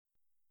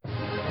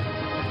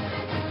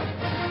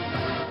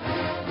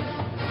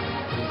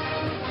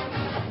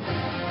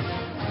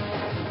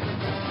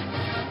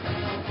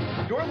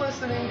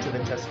listening to the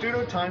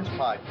Testudo Times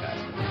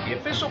Podcast, the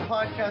official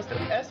podcast of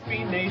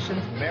SB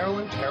Nation's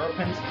Maryland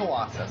Terrapins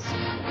Colossus.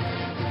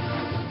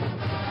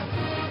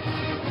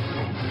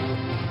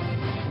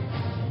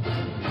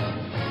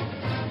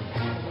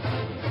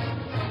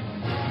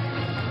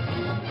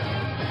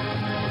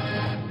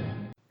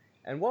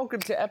 And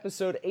welcome to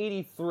episode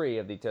 83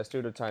 of the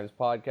Testudo Times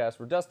Podcast.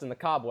 We're dusting the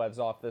cobwebs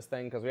off this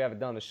thing because we haven't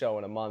done a show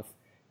in a month.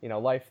 You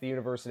know, life, the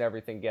universe, and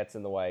everything gets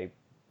in the way.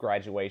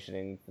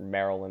 Graduating from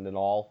Maryland and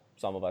all.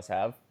 Some of us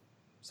have.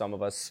 Some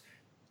of us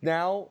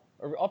now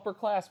are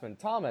upperclassmen.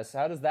 Thomas,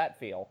 how does that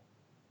feel?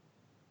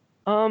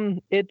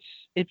 It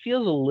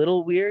feels a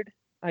little weird,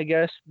 I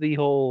guess. The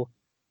whole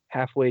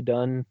halfway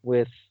done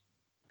with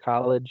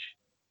college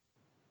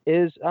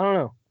is, I don't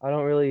know. I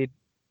don't really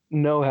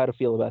know how to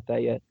feel about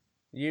that yet.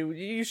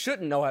 You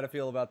shouldn't know how to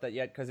feel about that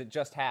yet because it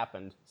just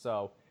happened.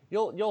 So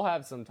you'll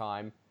have some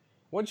time.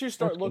 Once you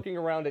start looking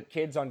around at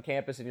kids on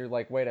campus and you're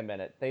like, wait a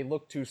minute, they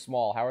look too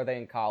small. How are they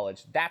in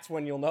college? That's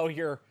when you'll know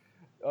you're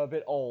a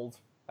bit old.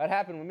 That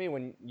happened with me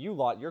when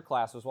your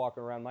class was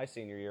walking around my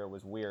senior year. It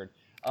was weird.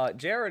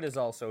 Jared is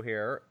also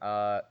here.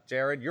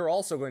 Jared, you're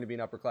also going to be an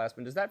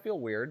upperclassman. Does that feel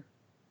weird?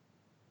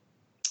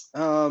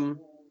 Not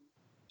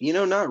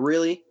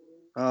really.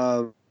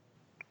 I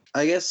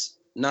guess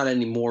not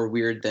any more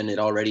weird than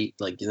already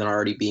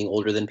being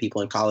older than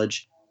people in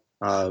college.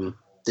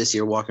 This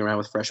year walking around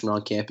with freshmen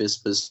on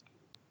campus was,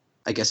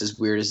 I guess, as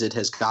weird as it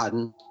has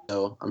gotten.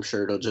 So I'm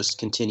sure it'll just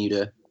continue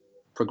to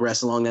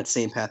progress along that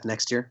same path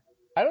next year.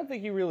 I don't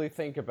think you really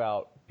think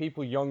about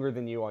people younger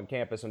than you on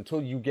campus until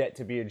you get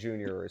to be a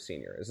junior or a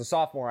senior. As a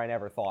sophomore, I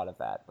never thought of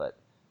that, but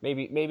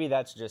maybe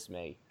that's just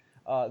me.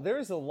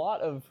 There's a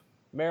lot of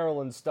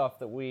Maryland stuff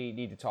that we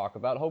need to talk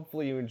about.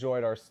 Hopefully you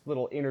enjoyed our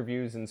little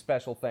interviews and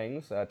special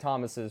things.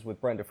 Thomas's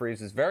with Brenda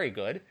Fries is very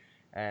good,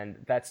 and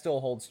that still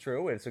holds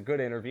true. It's a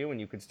good interview, and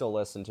you can still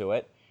listen to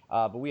it.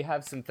 But we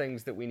have some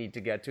things that we need to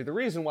get to. The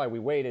reason why we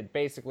waited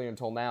basically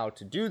until now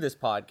to do this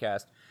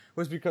podcast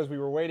was because we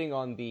were waiting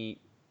on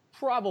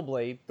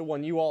probably the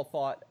one you all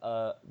thought,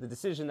 the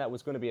decision that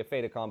was going to be a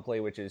fait accompli,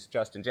 which is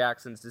Justin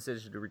Jackson's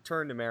decision to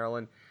return to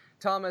Maryland.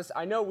 Thomas,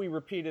 I know we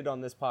repeated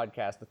on this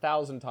podcast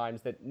 1,000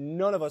 times that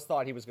none of us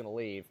thought he was going to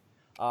leave.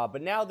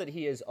 But now that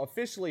he is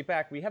officially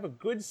back, we have a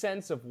good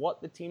sense of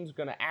what the team's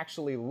going to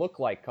actually look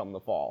like come the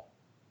fall.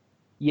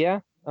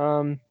 Yeah.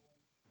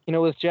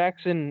 With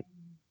Jackson,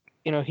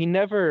 he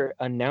never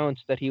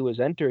announced that he was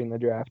entering the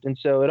draft. And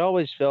so it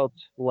always felt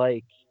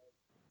like,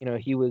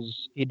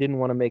 he didn't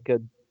want to make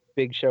a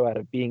big show out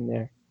of being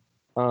there.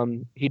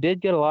 He did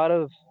get a lot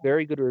of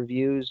very good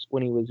reviews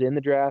when he was in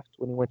the draft,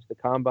 when he went to the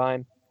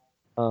combine.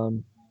 A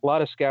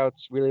lot of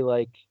scouts really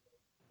like,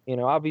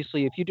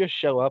 obviously if you just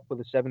show up with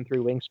a 7'3"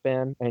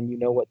 wingspan and you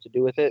know what to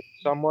do with it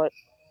somewhat,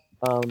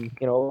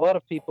 a lot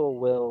of people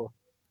will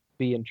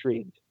be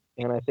intrigued.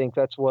 And I think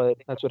that's what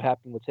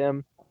happened with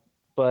him.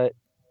 But,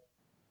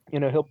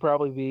 he'll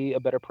probably be a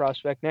better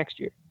prospect next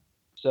year.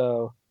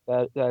 So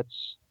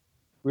that's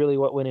really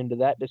what went into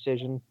that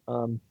decision.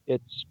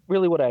 It's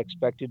really what I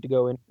expected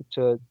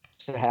to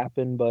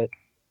happen, but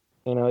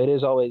it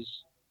is always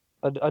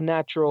a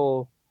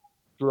natural,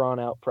 drawn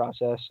out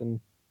process, and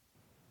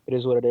it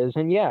is what it is.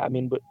 And yeah, I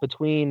mean, but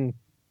between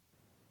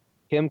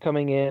him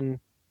coming in,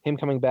 him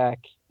coming back,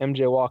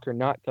 MJ Walker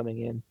not coming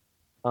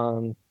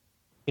in,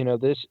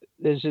 this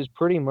is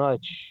pretty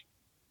much,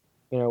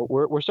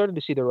 we're starting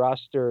to see the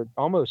roster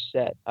almost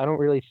set. I don't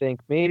really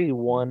think maybe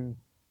one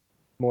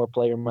more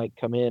player might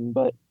come in,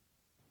 but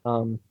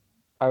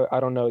I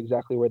don't know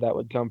exactly where that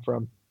would come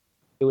from.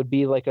 It would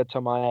be like a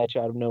Tomajic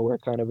out of nowhere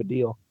kind of a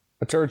deal.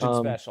 A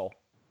Turgeon special.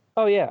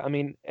 Oh, yeah. I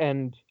mean,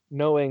 and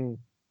knowing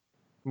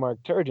Mark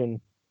Turgeon,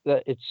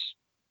 that it's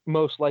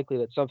most likely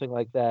that something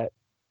like that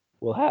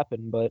will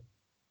happen. But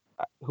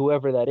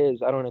whoever that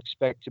is, I don't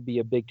expect to be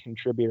a big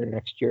contributor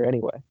next year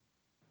anyway.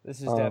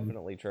 This is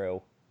definitely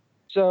true.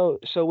 So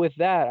with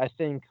that, I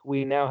think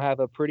we now have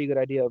a pretty good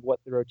idea of what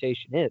the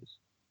rotation is.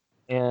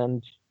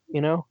 And,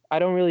 I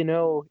don't really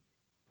know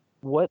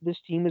what this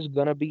team is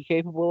going to be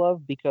capable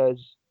of because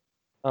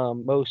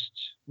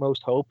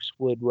most hopes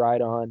would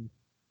ride on,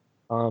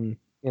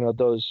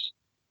 those,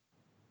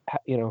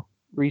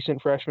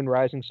 recent freshmen,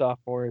 rising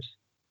sophomores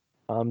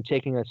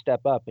taking a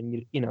step up.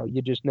 And,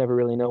 you just never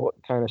really know what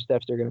kind of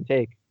steps they're going to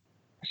take.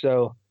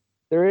 So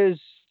there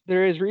is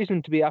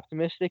reason to be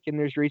optimistic and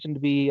there's reason to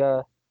be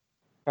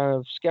kind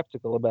of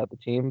skeptical about the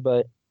team.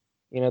 But,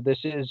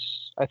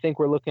 I think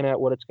we're looking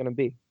at what it's going to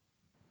be.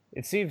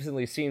 It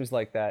seems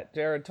like that.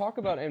 Jared, talk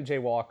about MJ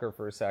Walker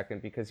for a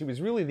second, because he was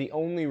really the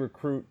only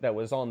recruit that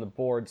was on the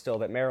board still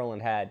that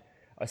Maryland had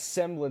a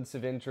semblance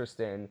of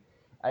interest in.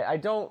 I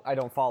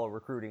don't follow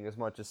recruiting as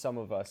much as some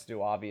of us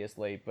do,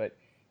 obviously, but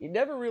it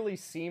never really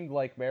seemed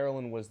like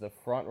Maryland was the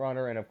front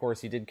runner, and of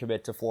course he did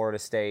commit to Florida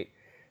State.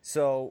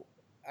 So,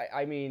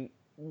 I mean,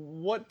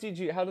 how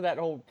did that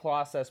whole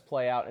process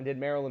play out, and did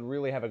Maryland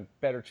really have a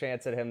better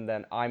chance at him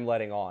than I'm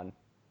letting on?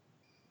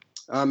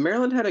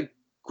 Maryland had a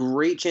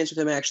great chance with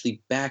him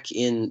actually back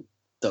in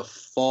the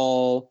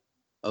fall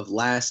of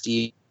last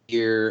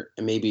year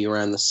and maybe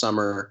around the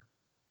summer.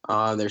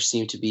 There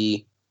seemed to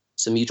be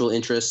some mutual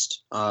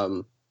interest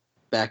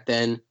back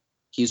then.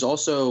 He's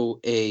also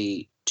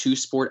a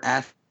two-sport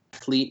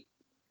athlete,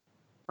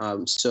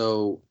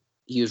 so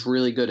he was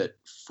really good at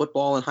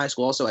football in high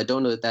school. Also, I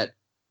don't know that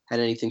had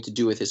anything to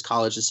do with his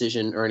college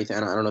decision or anything. I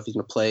don't know if he's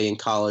going to play in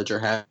college or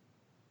have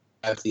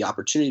the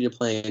opportunity to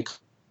play,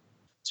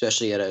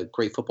 especially at a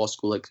great football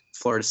school like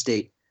Florida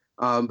State.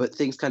 But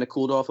things kind of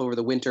cooled off over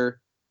the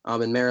winter,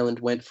 and Maryland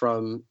went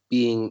from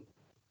being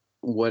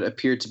what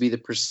appeared to be the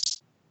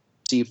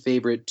perceived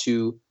favorite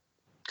to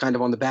kind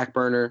of on the back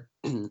burner,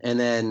 and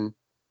then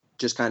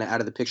just kind of out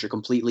of the picture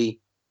completely.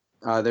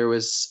 There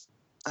was,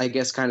 I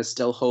guess, kind of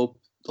still hope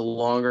the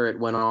longer it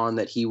went on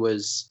that he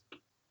was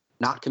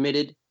not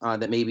committed,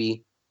 that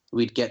maybe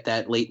we'd get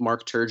that late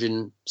Mark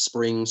Turgeon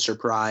spring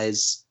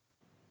surprise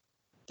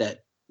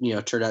that,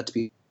 turned out to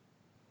be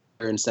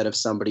instead of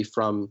somebody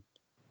from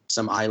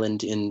some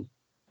island in,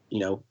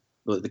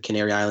 the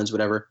Canary Islands,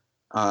 whatever.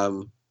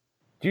 You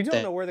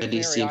don't know where the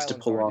Canary Islands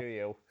are, do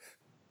you?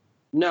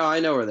 No, I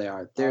know where they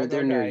are.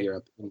 They're near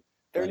Europe.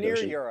 They're near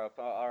Europe.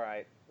 All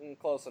right,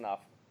 close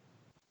enough.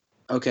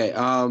 Okay,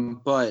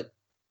 but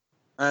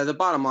the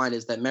bottom line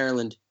is that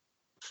Maryland,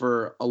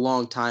 for a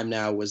long time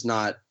now, was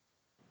not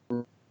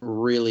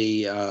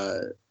really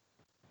a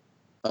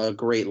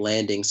great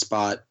landing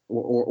spot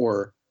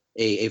or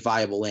a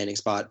viable landing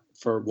spot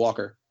for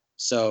Walker.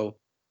 So,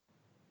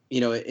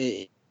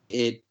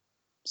 it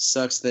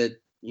sucks that,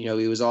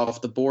 he was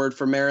off the board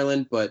for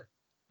Maryland, but,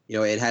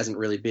 it hasn't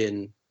really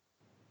been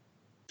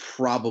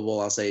probable.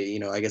 I'll say,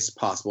 I guess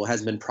possible. It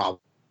hasn't been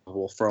probable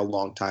for a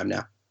long time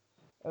now.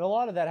 And a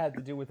lot of that had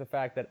to do with the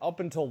fact that up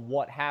until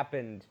what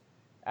happened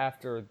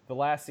after the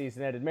last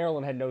season ended,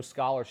 Maryland had no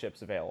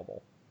scholarships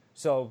available.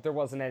 So there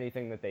wasn't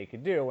anything that they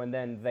could do. And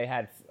then they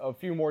had a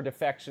few more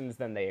defections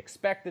than they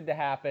expected to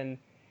happen.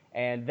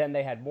 And then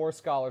they had more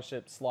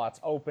scholarship slots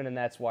open, and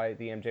that's why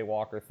the MJ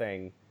Walker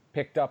thing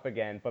picked up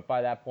again. But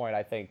by that point,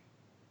 I think,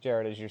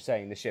 Jared, as you're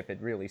saying, the ship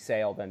had really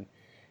sailed. And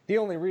the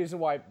only reason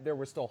why there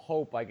was still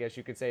hope, I guess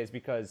you could say, is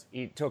because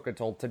he took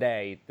until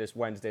today, this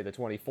Wednesday, the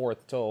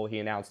 24th, till he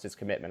announced his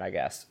commitment, I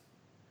guess.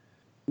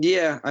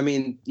 Yeah, I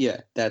mean,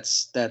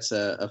 that's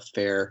a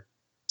fair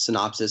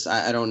synopsis.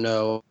 I don't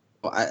know.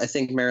 I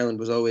think Maryland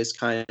was always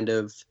kind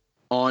of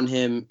on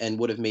him and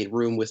would have made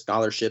room with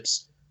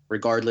scholarships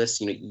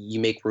regardless. You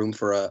make room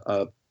for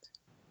a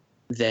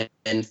then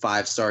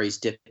 5-star. He's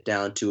dipped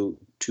down to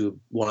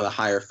one of the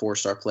higher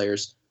 4-star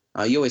players.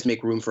 You always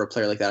make room for a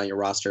player like that on your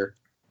roster.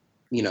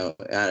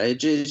 It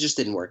just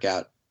didn't work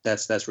out.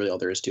 That's really all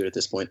there is to it at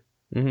this point.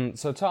 Mm-hmm.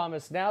 So,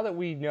 Thomas, now that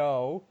we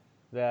know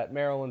that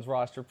Maryland's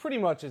roster pretty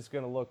much is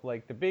going to look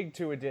like the big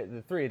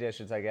the three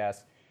additions, I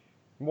guess,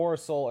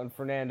 Morsel and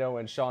Fernando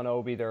and Sean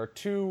Obi, there are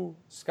 2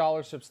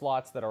 scholarship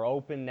slots that are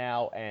open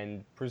now,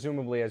 and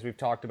presumably, as we've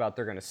talked about,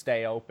 they're going to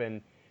stay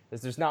open,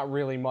 as there's not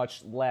really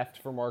much left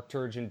for Mark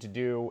Turgeon to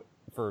do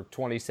for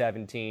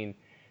 2017.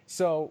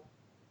 So,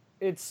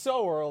 it's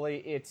so early.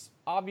 It's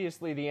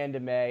obviously the end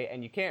of May,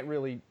 and you can't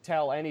really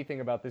tell anything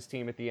about this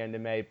team at the end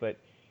of May, but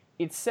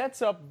it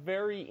sets up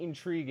very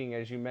intriguing,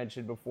 as you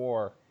mentioned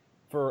before,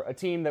 for a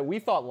team that we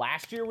thought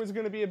last year was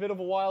going to be a bit of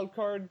a wild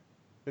card.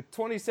 The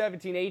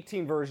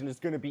 2017-18 version is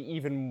going to be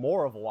even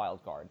more of a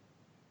wild card.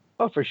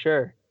 Oh, for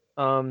sure.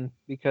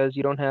 Because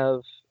you don't have,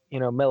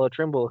 Melo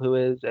Trimble, who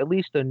is at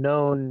least a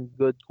known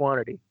good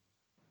quantity.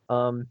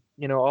 All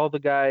the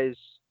guys,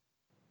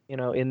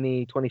 in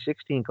the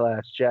 2016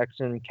 class,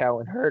 Jackson,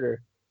 Cowan,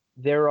 Herter,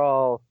 they're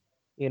all,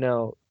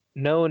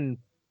 known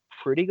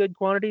pretty good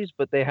quantities,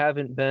 but they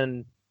haven't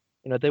been,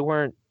 they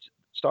weren't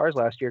stars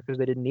last year because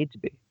they didn't need to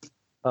be.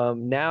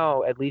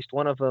 Now, at least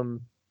one of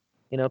them,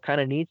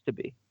 kind of needs to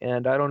be.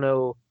 And I don't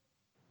know,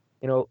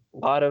 a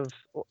lot of,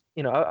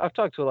 I've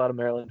talked to a lot of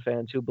Maryland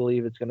fans who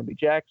believe it's going to be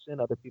Jackson.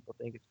 Other people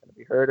think it's going to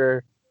be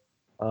Herter.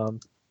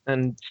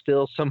 And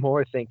still some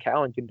more think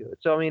Cowan can do it.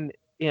 So, I mean,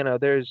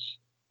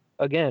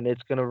 again,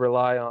 it's going to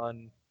rely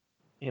on,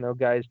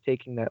 guys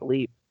taking that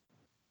leap.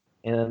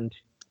 And,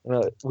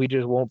 we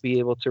just won't be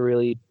able to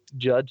really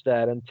judge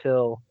that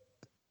until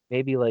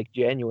maybe like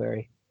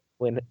January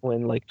when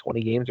like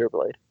 20 games are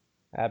played.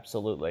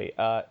 Absolutely.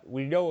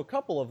 We know a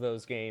couple of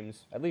those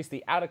games, at least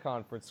the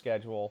out-of-conference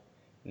schedule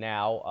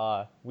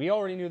now. We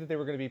already knew that they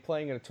were going to be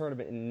playing in a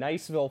tournament in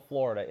Niceville,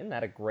 Florida. Isn't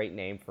that a great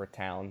name for a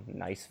town,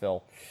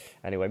 Niceville?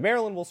 Anyway,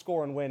 Maryland will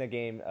score and win a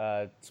game,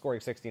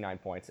 scoring 69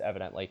 points,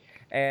 evidently.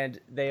 And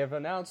they have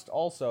announced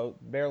also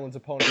Maryland's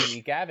opponent in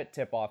the Gavitt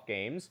tip-off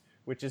games,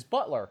 which is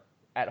Butler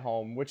at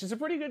home, which is a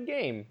pretty good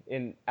game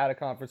in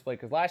out-of-conference play,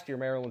 because last year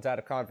Maryland's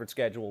out-of-conference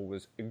schedule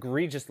was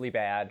egregiously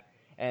bad.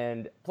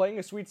 And playing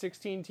a Sweet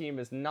 16 team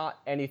is not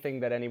anything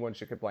that anyone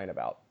should complain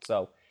about.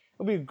 So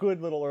it'll be a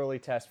good little early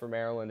test for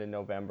Maryland in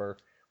November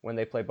when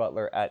they play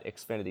Butler at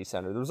Xfinity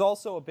Center. There was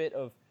also a bit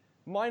of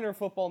minor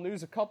football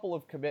news, a couple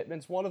of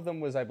commitments. One of them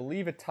was, I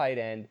believe, a tight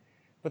end.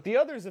 But the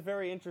other is a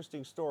very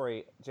interesting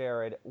story,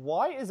 Jared.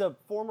 Why is a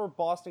former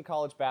Boston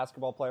College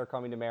basketball player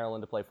coming to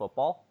Maryland to play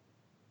football?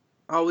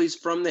 Oh, he's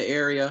from the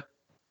area.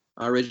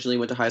 Originally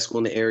went to high school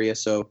in the area,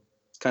 so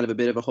it's kind of a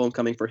bit of a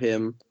homecoming for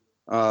him.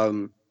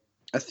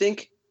 I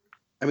think,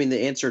 I mean,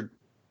 the answer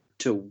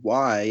to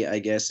why, I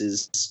guess,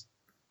 is,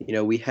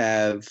 we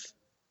have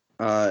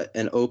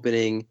an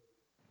opening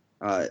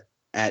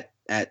at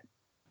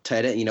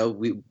tight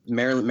end.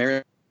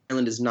 Maryland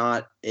is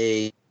not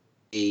a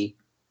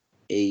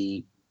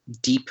a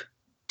deep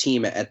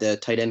team at the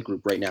tight end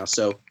group right now,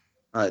 so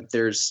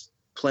there's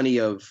plenty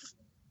of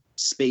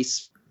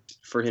space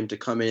for him to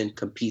come in and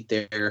compete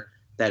there.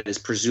 That is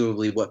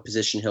presumably what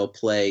position he'll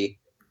play.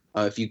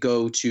 If you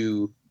go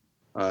to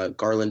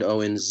Garland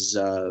Owens'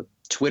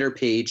 Twitter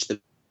page, the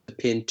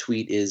pinned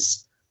tweet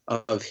is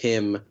of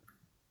him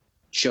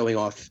showing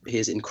off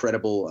his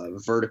incredible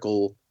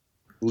vertical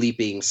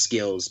leaping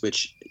skills,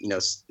 which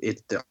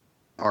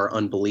are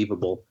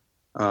unbelievable.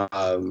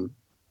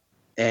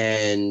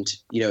 And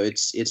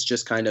it's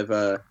just kind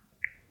of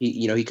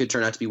he could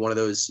turn out to be one of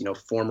those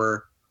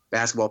former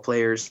basketball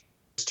players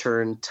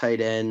turn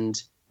tight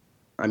end.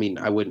 I mean,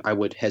 I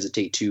would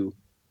hesitate to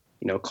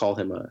call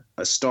him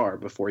a star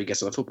before he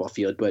gets on the football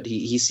field, but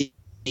he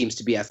seems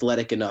to be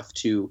athletic enough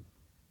to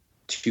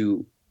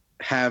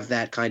have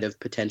that kind of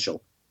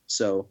potential.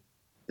 So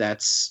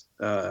that's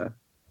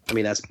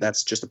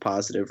that's just a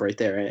positive right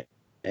there.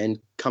 And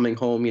coming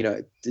home,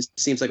 it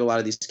seems like a lot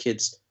of these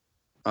kids,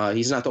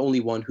 he's not the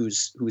only one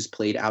who's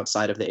played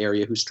outside of the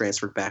area who's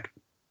transferred back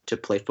to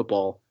play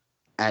football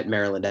at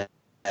Maryland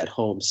at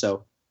home.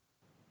 So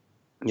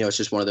it's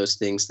just one of those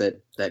things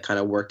that kind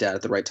of worked out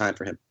at the right time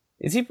for him.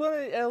 Is he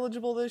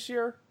eligible this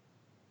year?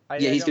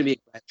 He's going to be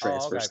a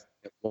grad transfer.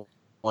 Oh, okay.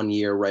 1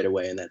 year right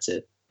away, and that's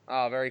it.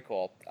 Oh, very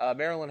cool.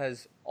 Maryland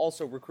has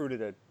also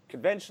recruited a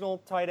conventional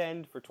tight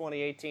end for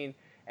 2018.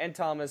 And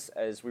Thomas,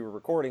 as we were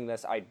recording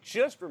this, I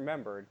just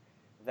remembered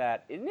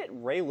that, isn't it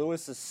Ray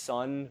Lewis's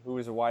son, who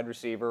is a wide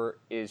receiver,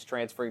 is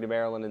transferring to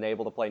Maryland and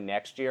able to play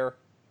next year?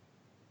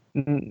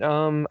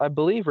 I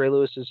believe Ray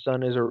Lewis's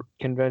son is a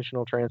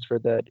conventional transfer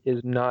that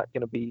is not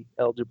going to be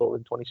eligible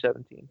in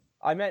 2017.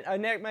 I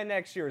meant my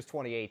next year is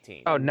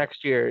 2018. Oh,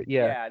 next year,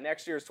 yeah. Yeah,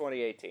 next year is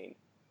 2018.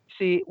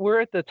 See, we're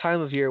at the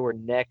time of year where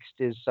next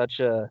is such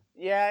a...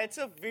 Yeah, it's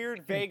a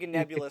weird, vague, and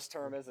nebulous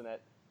term, isn't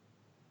it?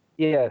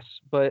 Yes,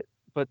 but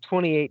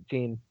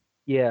 2018,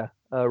 yeah,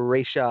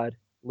 Rayshad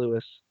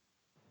Lewis,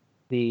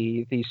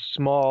 the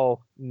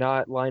small,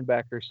 not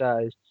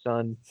linebacker-sized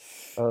son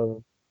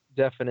of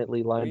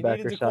definitely linebacker-sized.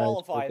 We needed to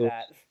qualify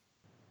that.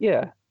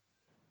 Yeah.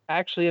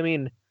 Actually, I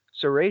mean,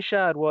 so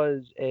Rayshad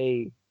was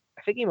I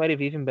think he might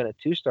have even been a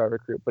 2-star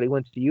recruit, but he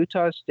went to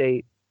Utah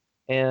State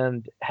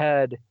and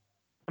had...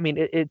 I mean,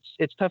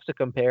 it's tough to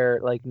compare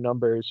like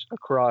numbers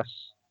across,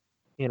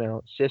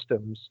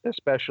 systems,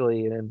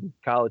 especially in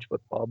college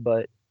football.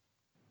 But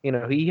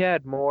he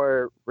had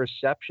more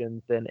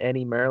receptions than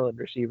any Maryland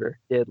receiver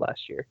did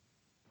last year.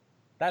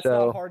 That's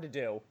not hard to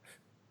do.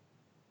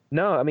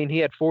 No, I mean he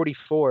had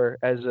 44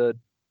 as a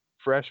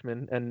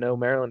freshman, and no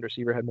Maryland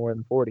receiver had more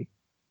than 40.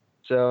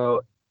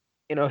 So,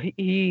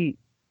 he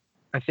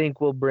I think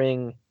will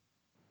bring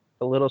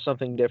a little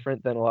something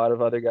different than a lot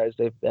of other guys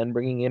they've been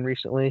bringing in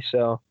recently.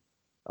 So.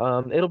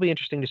 It'll be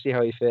interesting to see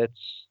how he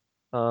fits.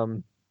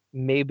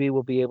 Maybe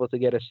we'll be able to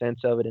get a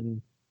sense of it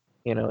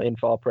in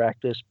fall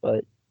practice,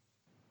 but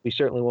we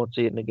certainly won't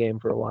see it in a game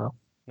for a while.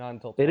 Not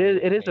until it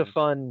is a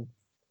fun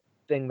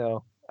thing,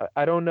 though.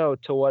 I don't know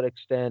to what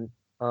extent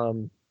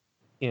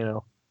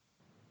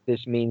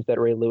this means that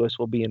Ray Lewis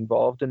will be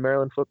involved in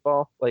Maryland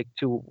football. Like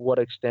to what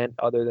extent,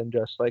 other than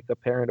just like a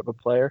parent of a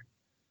player,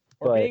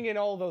 or being in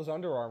all those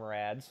Under Armour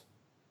ads.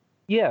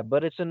 Yeah,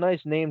 but it's a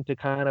nice name to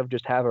kind of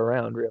just have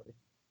around, really.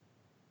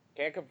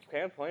 Can't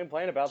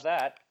complain about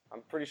that.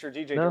 I'm pretty sure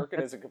DJ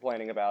Durkin isn't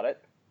complaining about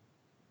it.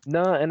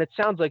 No, and it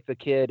sounds like the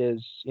kid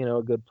is,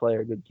 a good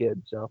player, good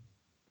kid. So.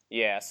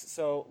 Yes.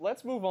 So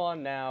let's move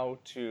on now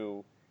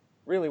to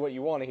really what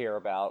you want to hear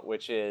about,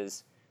 which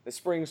is the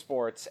spring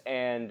sports.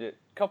 And a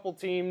couple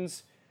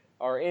teams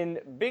are in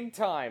big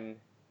time.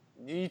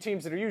 The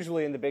teams that are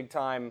usually in the big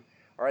time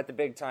are at the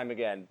big time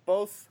again.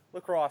 Both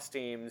lacrosse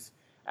teams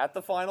at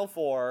the Final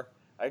Four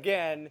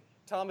again.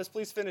 Thomas,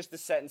 please finish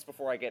this sentence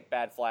before I get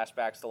bad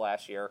flashbacks to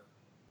last year.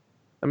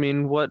 I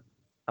mean, what?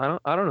 I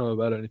don't know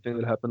about anything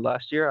that happened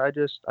last year. I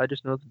just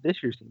know that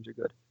this year's teams are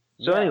good.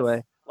 So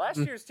anyway, last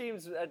year's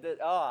teams.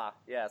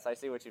 Yes, I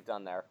see what you've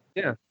done there.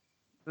 Yeah,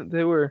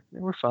 they were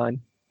fine.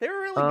 They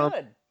were really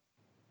good.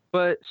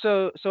 But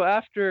so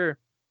after,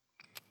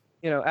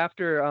 the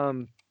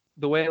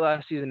way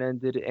last season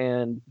ended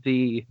and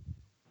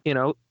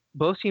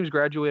both teams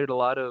graduated a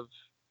lot of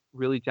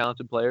really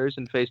talented players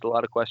and faced a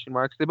lot of question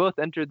marks. They both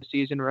entered the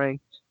season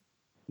ranked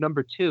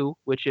number 2,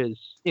 which is,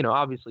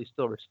 obviously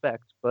still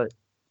respect, but,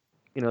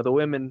 the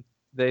women,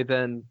 they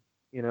then,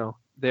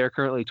 they're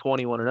currently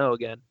 21-0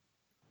 again.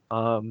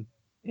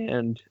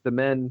 And the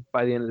men,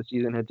 by the end of the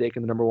season, had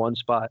taken the number 1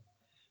 spot.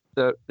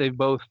 So they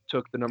both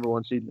took the number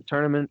 1 seed in the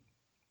tournament.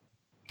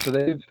 So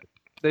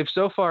they've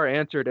so far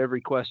answered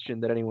every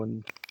question that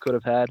anyone could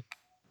have had.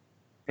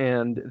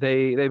 And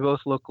they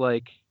both look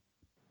like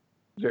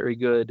very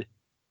good.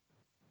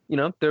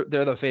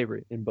 They're the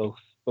favorite in both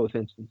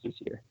instances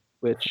here,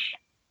 which,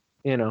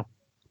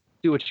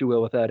 do what you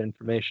will with that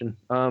information.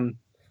 The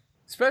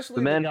Especially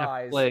the men have to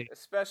guys. play.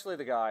 Especially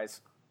the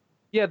guys.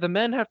 Yeah, the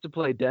men have to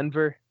play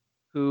Denver,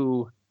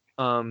 who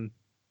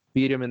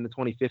beat him in the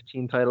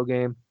 2015 title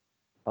game.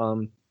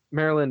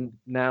 Maryland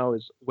now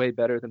is way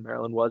better than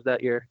Maryland was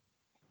that year.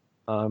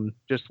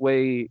 Just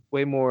way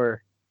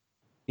more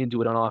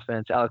into it on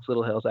offense. Alex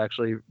Littlehales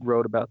actually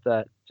wrote about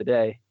that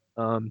today.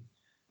 The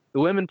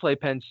women play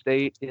Penn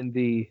State in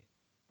the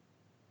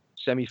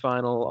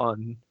semifinal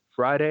on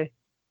Friday.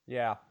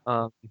 Yeah.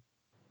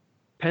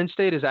 Penn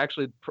State is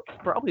actually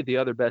probably the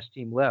other best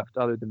team left,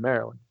 other than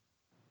Maryland.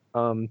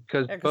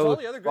 Because all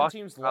the other good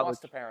teams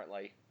lost,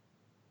 apparently.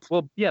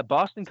 Well, yeah,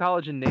 Boston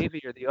College and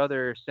Navy are the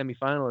other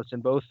semifinalists,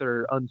 and both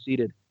are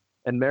unseeded.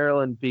 And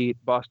Maryland beat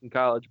Boston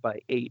College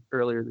by 8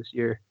 earlier this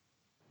year.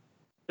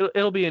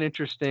 It'll be an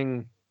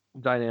interesting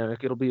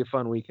dynamic. It'll be a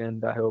fun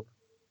weekend, I hope.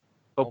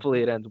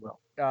 Hopefully it ends well.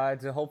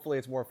 Hopefully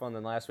it's more fun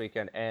than last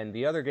weekend. And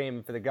the other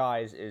game for the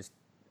guys is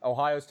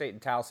Ohio State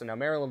and Towson. Now,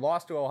 Maryland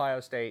lost to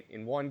Ohio State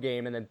in one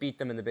game and then beat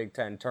them in the Big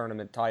Ten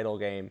tournament title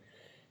game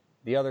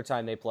the other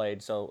time they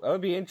played. So it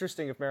would be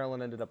interesting if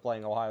Maryland ended up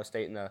playing Ohio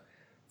State in the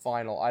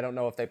final. I don't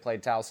know if they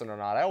played Towson or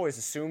not. I always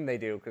assume they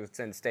do because it's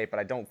in state, but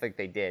I don't think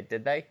they did.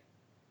 Did they?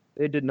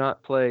 They did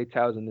not play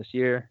Towson this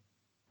year.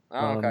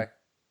 Oh, okay.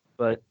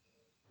 But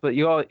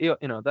you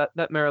know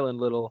that Maryland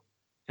little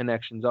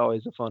connection's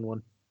always a fun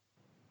one.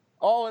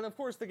 Oh, and of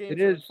course the game's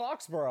in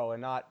Foxborough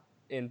and not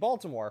in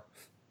Baltimore.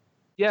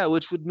 Yeah,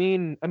 which would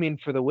mean, I mean,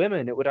 for the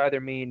women, it would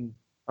either mean,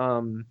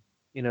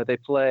 they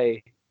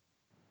play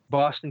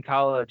Boston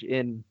College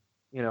in,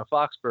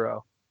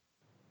 Foxborough,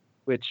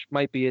 which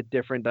might be a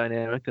different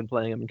dynamic than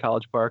playing them in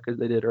College Park as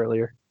they did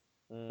earlier.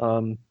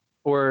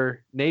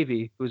 Or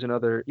Navy, who's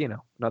another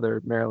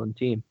Maryland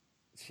team.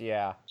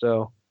 Yeah.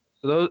 So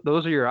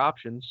those are your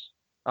options.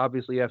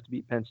 Obviously, you have to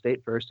beat Penn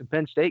State first, and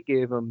Penn State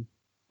gave them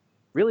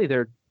really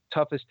their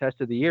toughest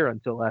test of the year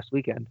until last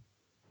weekend.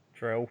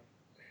 True.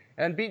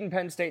 And beating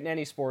Penn State in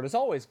any sport is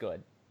always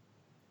good.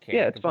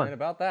 It's complain fun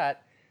about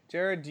that.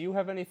 Jared, do you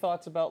have any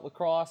thoughts about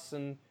lacrosse?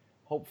 And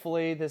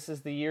hopefully this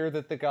is the year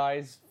that the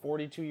guys'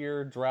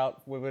 42-year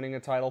drought with winning a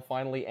title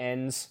finally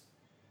ends.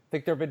 I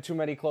think there have been too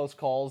many close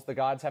calls. The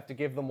gods have to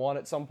give them one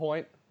at some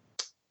point.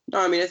 No,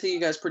 I mean, I think you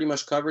guys pretty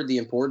much covered the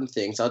important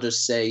things. I'll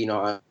just say,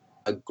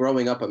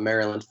 growing up a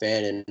Maryland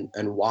fan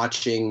and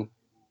watching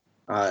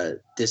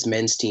this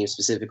men's team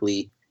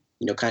specifically,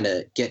 kind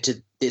of get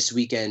to this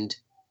weekend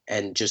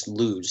and just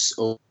lose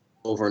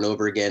over and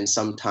over again,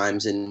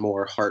 sometimes in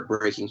more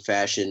heartbreaking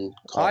fashion.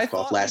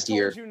 Last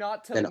year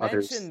than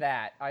others.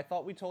 I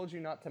thought we told you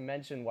not to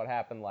mention what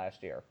happened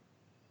last year.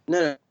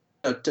 No.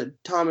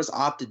 Thomas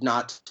opted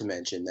not to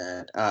mention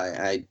that.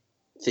 I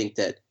think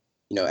that,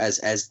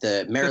 as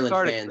the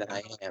Maryland fan that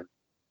I am,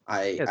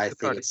 I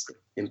think it's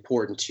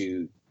important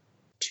to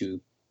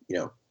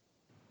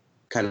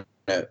kind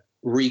of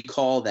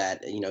recall that,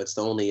 it's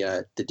the only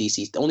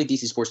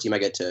DC sports team I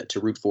get to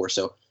root for.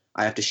 So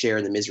I have to share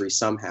in the misery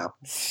somehow.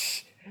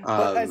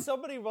 But as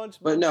somebody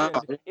once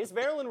mentioned, is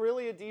Maryland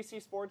really a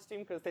DC sports team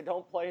because they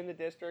don't play in the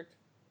district?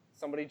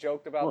 Somebody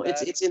joked about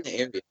that. It's in the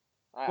area.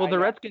 The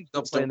Redskins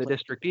don't play in the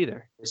district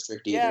either.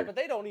 Yeah, but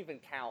they don't even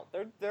count.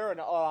 They're an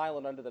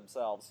island unto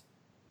themselves.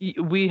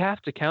 We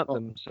have to count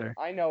them, sir.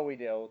 I know we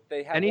do.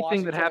 They have anything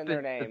Washington that happens in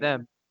their name. to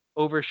them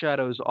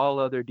overshadows all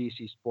other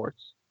DC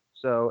sports.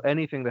 So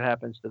anything that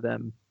happens to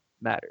them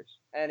matters.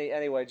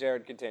 Anyway,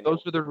 Jared, continue.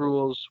 Those are the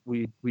rules.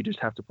 We just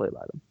have to play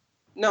by them.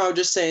 No, I'm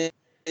just saying,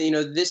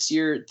 this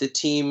year the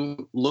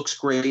team looks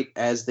great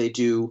as they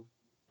do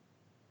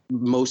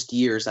most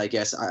years, I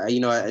guess.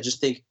 I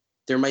just think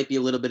there might be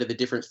a little bit of a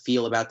different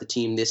feel about the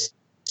team this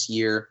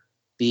year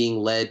being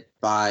led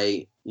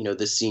by,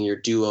 the senior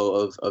duo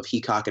of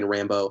Heacock and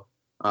Rambo.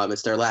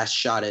 It's their last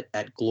shot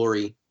at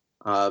glory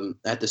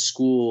at the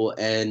school.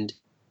 And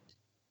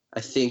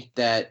I think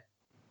that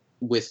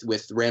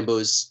with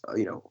Rambo's,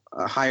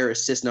 higher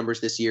assist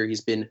numbers this year, he's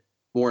been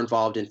more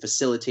involved in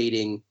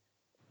facilitating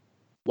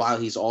while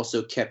he's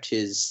also kept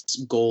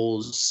his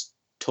goals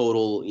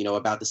total,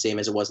 about the same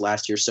as it was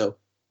last year. So,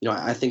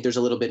 I think there's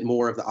a little bit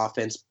more of the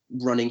offense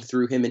running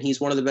through him, and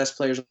he's one of the best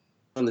players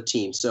on the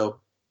team. So,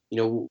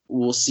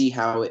 we'll see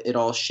how it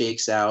all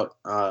shakes out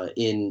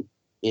in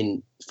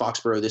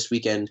Foxborough this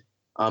weekend.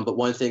 But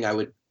one thing I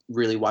would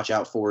really watch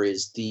out for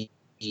is the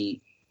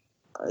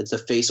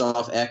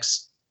face-off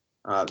X.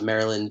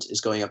 Maryland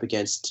is going up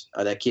against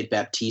that kid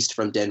Baptiste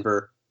from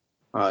Denver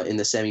in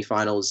the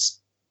semifinals,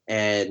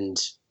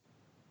 and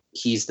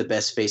he's the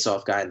best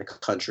face-off guy in the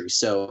country.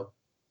 So,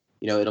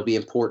 it'll be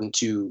important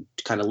to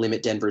kind of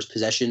limit Denver's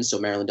possession so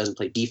Maryland doesn't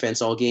play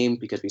defense all game,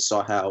 because we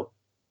saw how,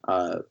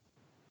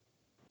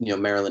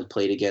 Maryland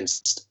played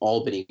against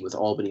Albany with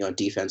Albany on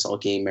defense all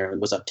game. Maryland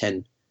was up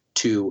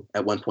 10-2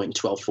 at one point and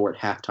 12-4 at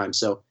halftime.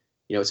 So,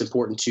 it's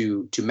important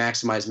to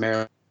maximize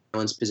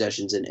Maryland's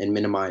possessions and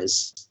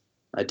minimize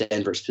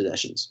Denver's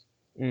possessions.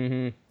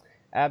 Mm-hmm.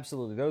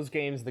 Absolutely. Those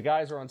games, the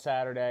guys are on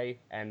Saturday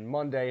and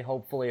Monday,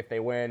 hopefully, if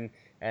they win,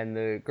 and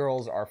the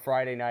girls are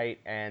Friday night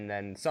and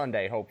then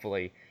Sunday,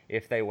 hopefully,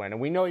 if they win.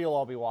 And we know you'll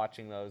all be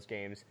watching those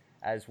games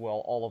as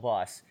will all of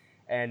us.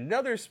 And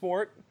another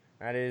sport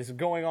that is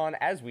going on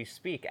as we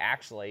speak,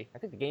 actually. I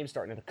think the game's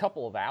starting in a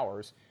couple of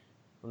hours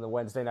from the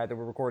Wednesday night that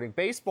we're recording.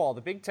 Baseball,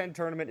 the Big Ten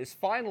tournament is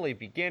finally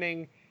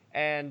beginning,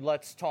 and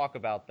let's talk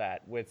about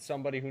that with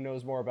somebody who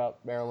knows more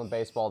about Maryland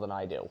baseball than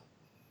I do.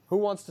 Who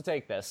wants to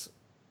take this?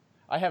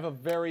 I have a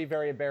very,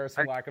 very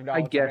embarrassing lack of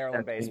knowledge of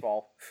Maryland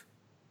baseball.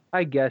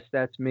 I guess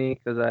that's me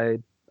because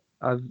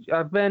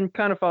I've been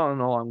kind of following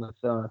along with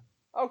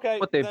okay,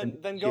 what they've then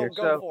been go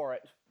so, for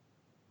it.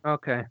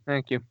 Okay,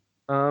 thank you.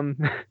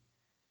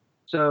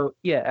 So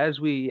yeah, as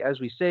we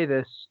say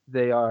this,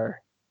 they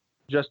are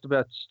just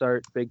about to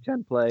start Big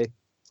Ten play,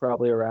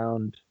 probably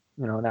around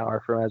an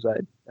hour from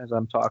as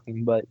I'm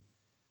talking. But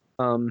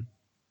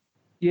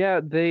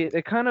yeah, they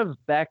kind of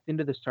backed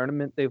into this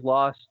tournament. They've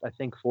lost, I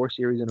think, 4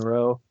 series in a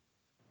row,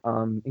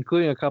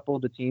 including a couple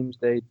of the teams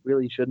they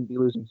really shouldn't be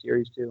losing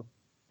series to.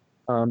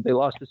 They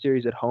lost the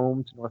series at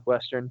home to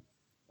Northwestern,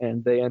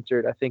 and they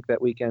entered, I think,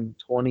 that weekend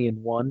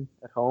 20-1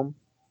 at home,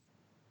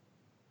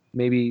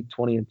 maybe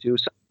 20-2.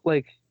 So,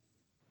 like,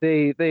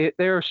 they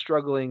are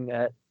struggling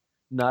at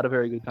not a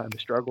very good time to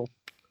struggle.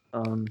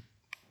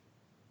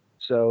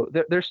 So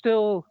they're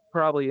still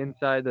probably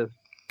inside the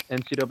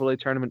NCAA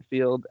tournament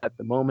field at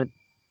the moment,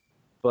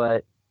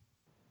 but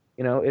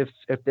if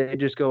they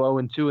just go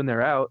 0-2 and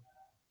they're out,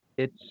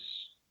 it's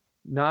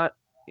not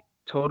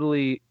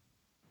totally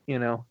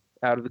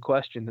out of the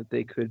question that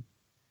they could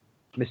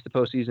miss the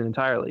postseason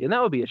entirely, and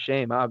that would be a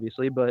shame,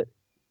 obviously. But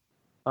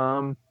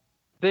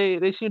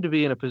they seem to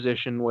be in a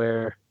position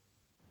where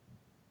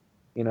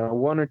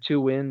 1 or 2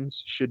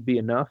 wins should be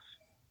enough,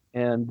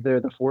 and they're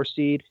the 4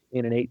 seed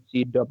in an 8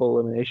 seed double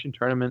elimination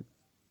tournament.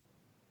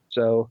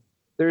 So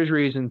there's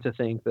reason to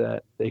think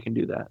that they can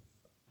do that.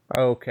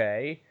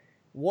 Okay.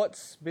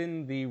 What's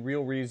been the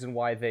real reason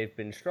why they've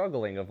been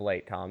struggling of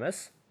late,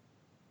 Thomas?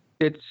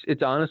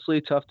 It's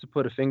honestly tough to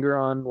put a finger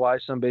on why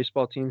some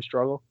baseball teams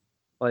struggle.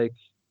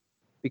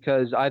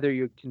 Because either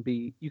you can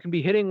be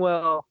hitting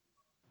well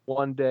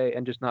one day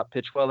and just not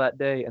pitch well that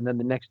day, and then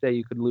the next day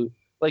you could lose.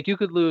 You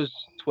could lose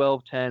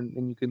 12-10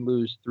 and you can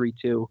lose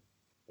 3-2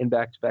 in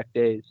back-to-back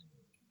days.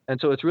 And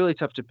so it's really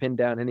tough to pin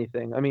down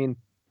anything. I mean,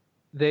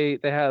 they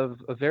have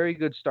a very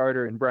good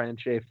starter in Brian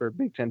Schaefer,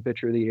 Big Ten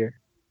Pitcher of the Year.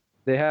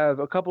 They have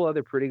a couple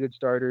other pretty good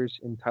starters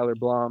in Tyler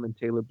Blom and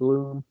Taylor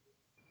Bloom,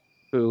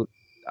 who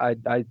I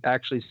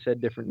actually said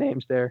different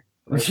names there.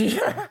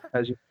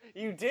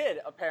 You did,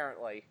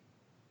 apparently.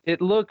 It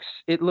looks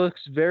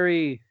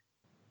very...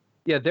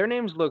 Yeah, their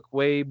names look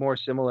way more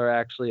similar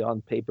actually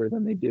on paper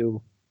than they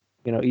do,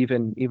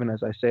 even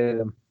as I say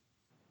them.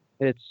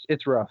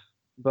 It's rough.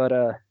 But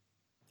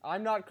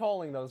I'm not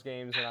calling those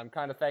games, and I'm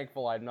kind of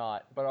thankful I'm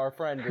not. But our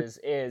friend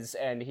is,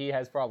 and he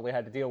has probably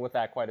had to deal with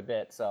that quite a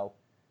bit. So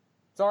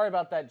sorry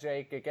about that,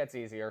 Jake. It gets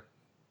easier.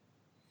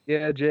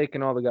 Yeah, Jake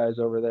and all the guys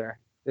over there,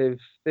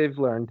 they've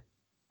learned.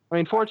 I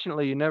mean,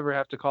 fortunately, you never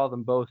have to call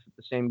them both at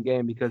the same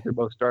game because they're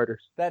both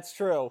starters. That's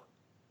true.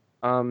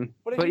 But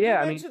if you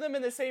mention them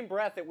in the same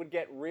breath, it would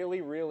get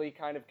really, really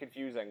kind of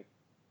confusing.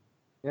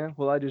 Yeah,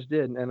 well, I just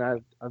did, and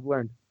I've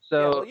learned.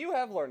 So yeah, well, you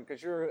have learned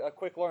because you're a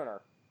quick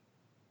learner.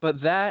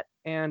 But that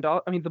and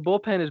the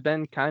bullpen has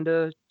been kind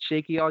of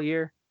shaky all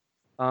year,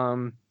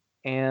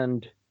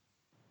 and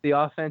the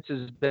offense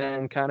has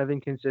been kind of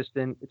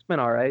inconsistent. It's been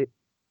all right.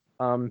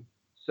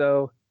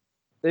 So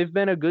they've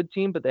been a good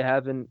team, but they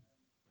haven't,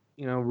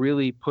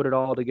 really put it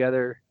all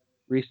together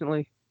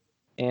recently.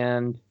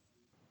 And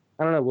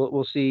I don't know.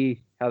 We'll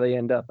see how they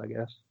end up, I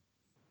guess.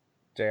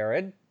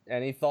 Jared,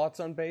 any thoughts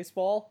on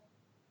baseball?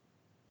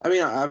 I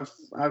mean,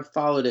 I've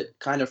followed it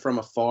kind of from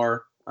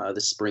afar.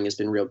 This spring has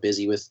been real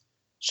busy with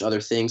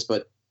other things,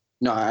 but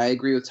no, I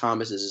agree with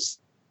Thomas's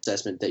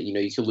assessment that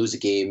you could lose a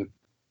game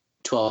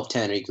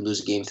 12-10 or you could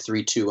lose a game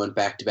 3-2 on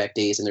back-to-back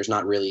days, and there's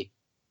not really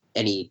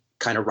any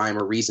kind of rhyme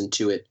or reason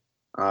to it.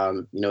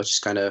 It's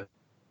just kind of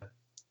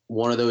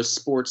one of those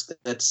sports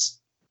that's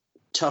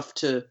tough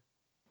to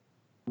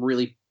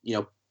really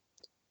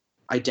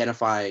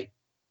identify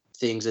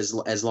things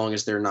as long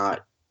as they're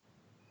not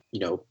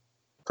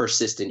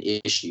persistent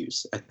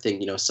issues. I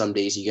think some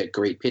days you get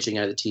great pitching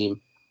out of the team,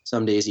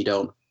 some days you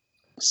don't.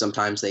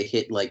 Sometimes they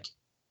hit like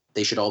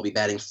they should all be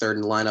batting third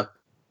in the lineup,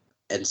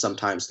 and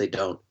sometimes they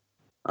don't.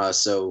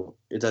 So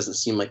it doesn't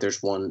seem like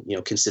there's one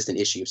consistent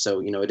issue.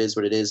 So it is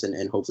what it is,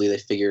 and hopefully they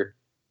figure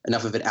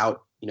enough of it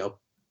out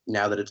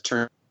now that it's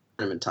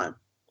tournament time.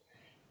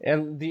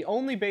 And the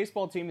only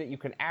baseball team that you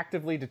can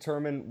actively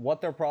determine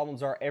what their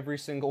problems are every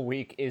single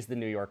week is the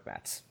New York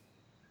Mets.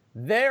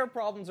 Their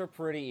problems are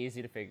pretty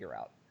easy to figure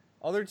out.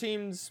 Other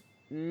teams,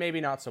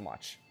 maybe not so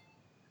much.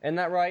 Isn't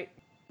that right?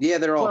 Yeah,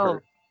 they're all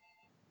hurt.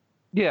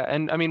 Yeah,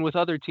 and I mean, with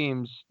other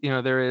teams,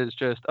 there is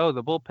just,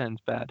 the bullpen's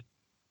bad.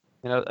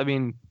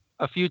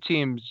 A few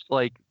teams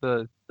like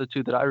the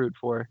 2 that I root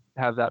for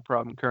have that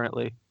problem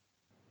currently.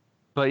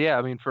 But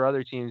yeah, for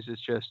other teams,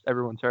 it's just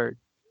everyone's hurt.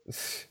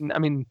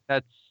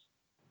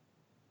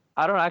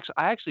 I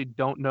actually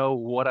don't know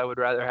what I would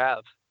rather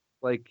have,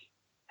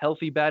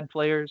 healthy bad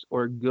players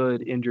or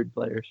good injured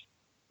players.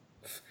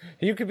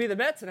 You could be the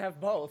Mets and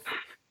have both.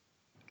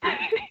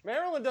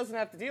 Maryland doesn't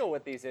have to deal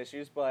with these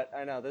issues, but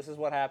I know this is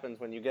what happens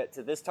when you get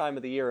to this time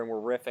of the year and we're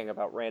riffing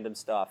about random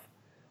stuff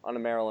on a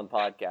Maryland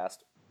podcast.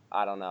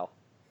 I don't know.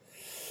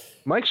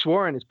 Mike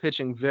Schwarren is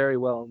pitching very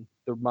well in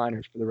the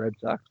minors for the Red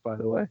Sox, by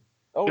the way.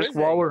 Oh, Just is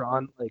while he? we're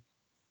on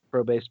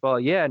pro baseball,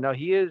 yeah, no,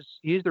 he's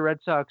the Red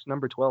Sox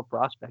number 12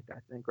 prospect, I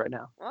think, right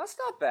now. Well, that's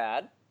not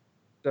bad.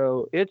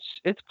 So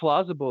it's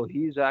plausible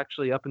he's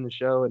actually up in the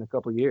show in a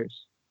couple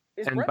years.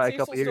 Is And Brett by a Cecil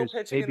couple still years,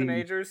 pitching in the maybe-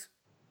 majors?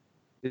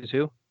 Is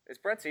who? Is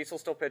Brett Cecil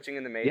still pitching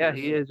in the majors? Yeah,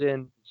 he is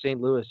in St.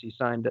 Louis. He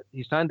signed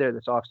there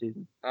this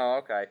offseason. Oh,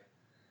 okay.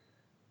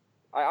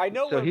 I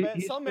know So where he's some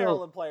still-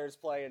 Maryland players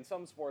play in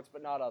some sports,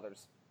 but not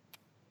others.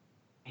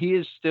 He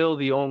is still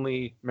the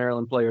only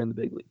Maryland player in the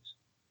big leagues.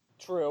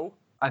 True,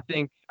 I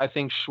think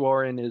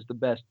Schwarren is the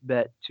best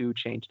bet to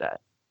change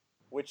that.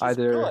 which is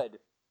Either- good.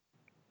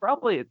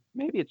 Probably,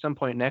 maybe at some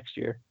point next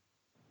year.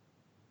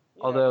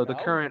 You Although never the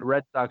know. current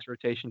Red Sox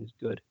rotation is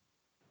good.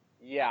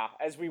 Yeah,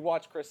 as we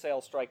watch Chris Sale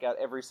strike out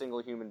every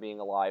single human being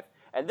alive.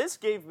 And this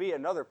gave me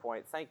another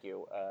point, thank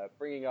you,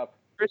 bringing up,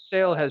 Chris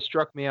Sale has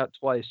struck me out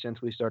twice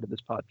since we started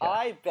this podcast.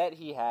 I bet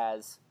he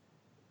has,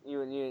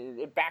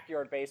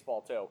 backyard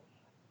baseball too,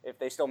 if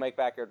they still make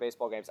backyard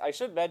baseball games. I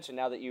should mention,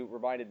 now that you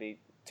reminded me,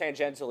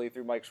 tangentially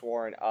through Mike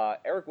Schwarren,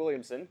 Eric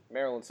Williamson,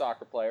 Maryland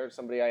soccer player,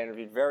 somebody I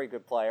interviewed, very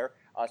good player,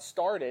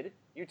 started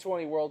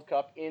U20 World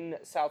Cup in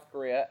South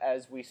Korea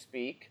as we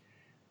speak.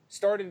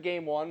 Started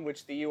game one,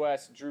 which the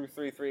U.S. drew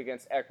 3-3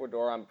 against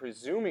Ecuador. I'm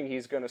presuming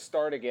he's going to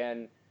start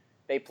again.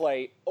 They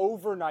play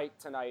overnight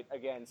tonight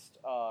against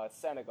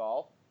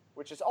Senegal,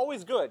 which is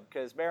always good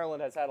because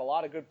Maryland has had a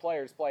lot of good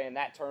players play in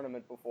that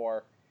tournament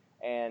before.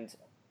 And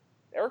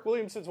Eric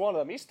Williamson's one of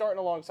them. He's starting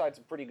alongside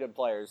some pretty good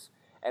players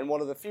and one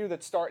of the few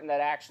that's starting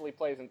that actually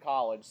plays in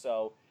college.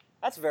 So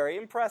that's very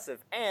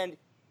impressive. And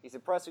he's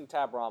impressing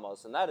Tab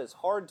Ramos, and that is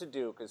hard to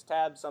do because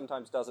Tab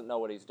sometimes doesn't know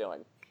what he's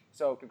doing.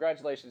 So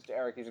congratulations to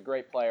Eric. He's a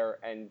great player,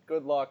 and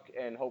good luck,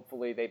 and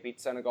hopefully they beat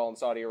Senegal and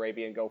Saudi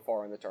Arabia and go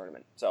far in the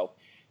tournament. So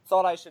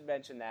thought I should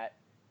mention that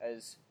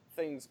as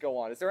things go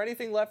on. Is there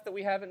anything left that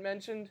we haven't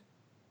mentioned?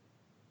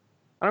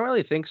 I don't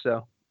really think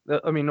so.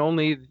 I mean,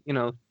 only,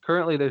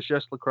 currently there's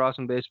just lacrosse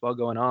and baseball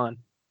going on,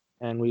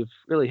 and we've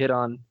really hit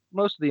on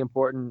most of the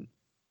important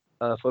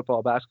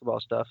football, basketball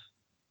stuff.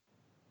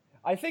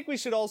 I think we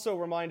should also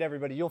remind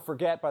everybody, you'll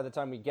forget by the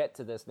time we get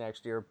to this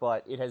next year,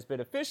 but it has been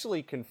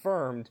officially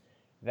confirmed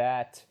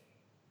that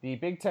the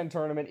Big Ten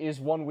tournament is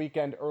one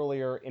weekend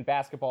earlier in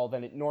basketball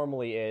than it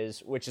normally is,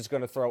 which is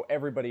going to throw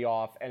everybody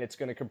off, and it's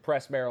going to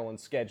compress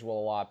Maryland's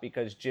schedule a lot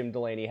because Jim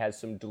Delaney has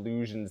some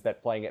delusions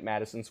that playing at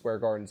Madison Square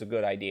Garden is a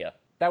good idea.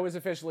 That was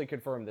officially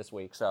confirmed this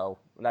week, so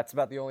that's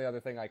about the only other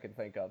thing I can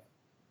think of.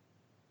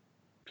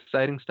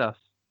 Exciting stuff.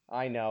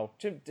 I know.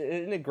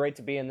 Isn't it great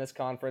to be in this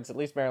conference? At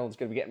least Maryland's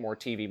going to be getting more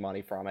TV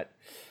money from it.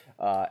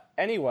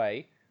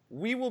 Anyway,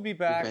 we will be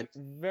back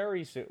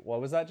very soon.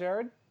 What was that,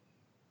 Jared?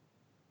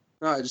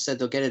 No, I just said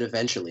they'll get it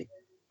eventually.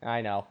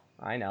 I know.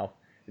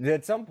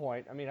 At some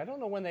point, I mean, I don't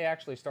know when they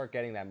actually start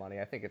getting that money.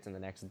 I think it's in the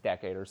next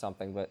decade or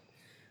something, but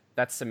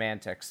that's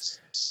semantics.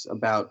 It's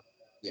about,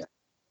 yeah.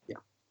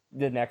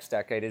 The next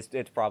decade,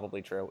 it's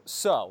probably true.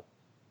 So,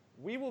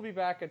 we will be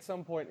back at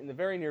some point in the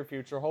very near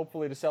future,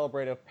 hopefully to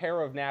celebrate a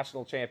pair of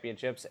national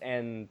championships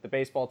and the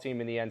baseball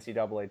team in the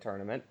NCAA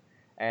tournament.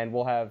 And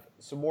we'll have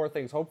some more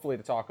things hopefully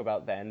to talk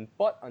about then.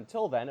 But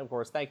until then, of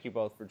course, thank you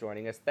both for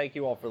joining us. Thank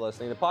you all for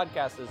listening. The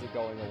podcast isn't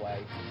going away,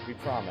 we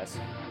promise.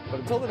 But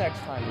until the next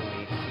time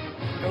we meet,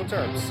 go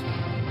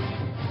Terps.